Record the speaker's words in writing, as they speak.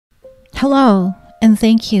Hello, and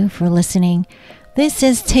thank you for listening. This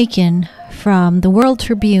is taken from the World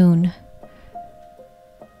Tribune,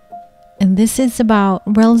 and this is about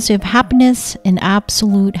relative happiness and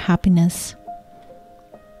absolute happiness.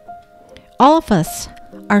 All of us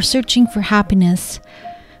are searching for happiness,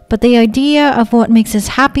 but the idea of what makes us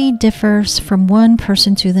happy differs from one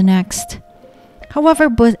person to the next. However,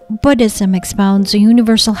 Buddhism expounds a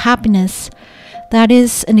universal happiness that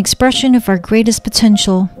is an expression of our greatest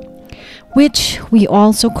potential, which we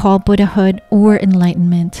also call Buddhahood or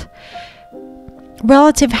enlightenment.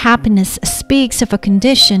 Relative happiness speaks of a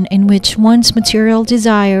condition in which one's material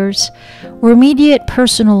desires or immediate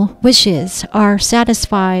personal wishes are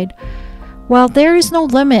satisfied, while there is no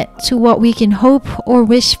limit to what we can hope or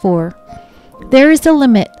wish for. There is a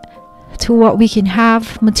limit to what we can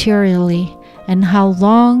have materially and how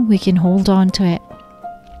long we can hold on to it.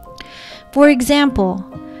 For example,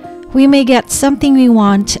 we may get something we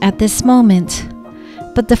want at this moment,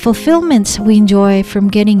 but the fulfillment we enjoy from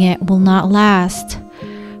getting it will not last.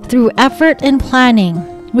 Through effort and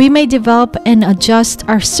planning, we may develop and adjust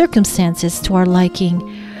our circumstances to our liking,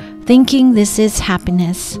 thinking this is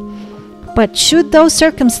happiness. But should those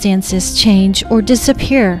circumstances change or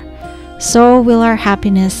disappear, so will our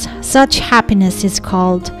happiness. Such happiness is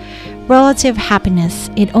called relative happiness.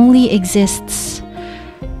 It only exists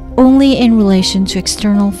in relation to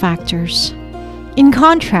external factors. In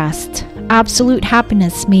contrast, absolute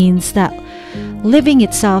happiness means that living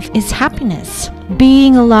itself is happiness.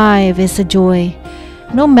 Being alive is a joy,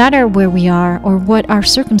 no matter where we are or what our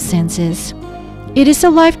circumstances. It is a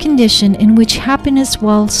life condition in which happiness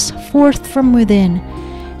wells forth from within.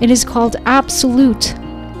 It is called absolute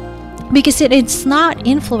because it is not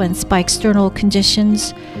influenced by external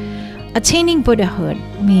conditions. Attaining Buddhahood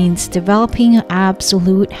means developing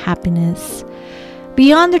absolute happiness.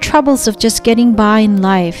 Beyond the troubles of just getting by in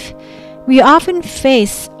life, we often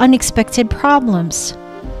face unexpected problems.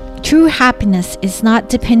 True happiness is not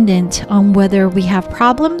dependent on whether we have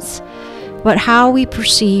problems, but how we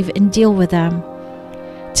perceive and deal with them.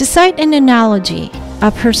 To cite an analogy,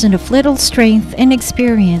 a person of little strength and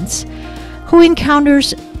experience who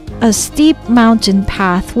encounters a steep mountain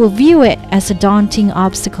path will view it as a daunting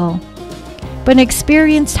obstacle. But an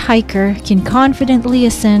experienced hiker can confidently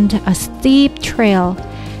ascend a steep trail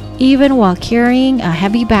even while carrying a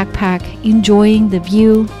heavy backpack, enjoying the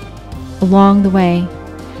view along the way.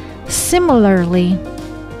 Similarly,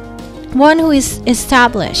 one who is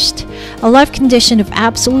established a life condition of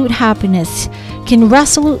absolute happiness can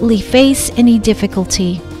resolutely face any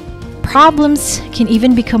difficulty. Problems can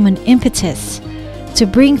even become an impetus to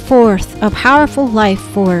bring forth a powerful life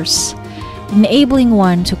force, enabling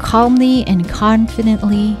one to calmly and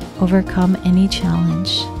confidently overcome any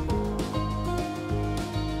challenge.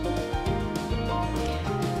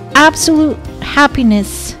 Absolute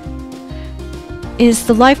happiness is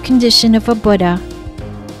the life condition of a Buddha.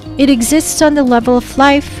 It exists on the level of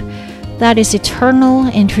life that is eternal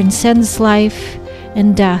and transcends life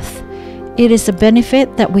and death. It is a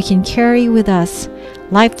benefit that we can carry with us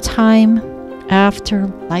lifetime after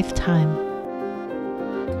lifetime.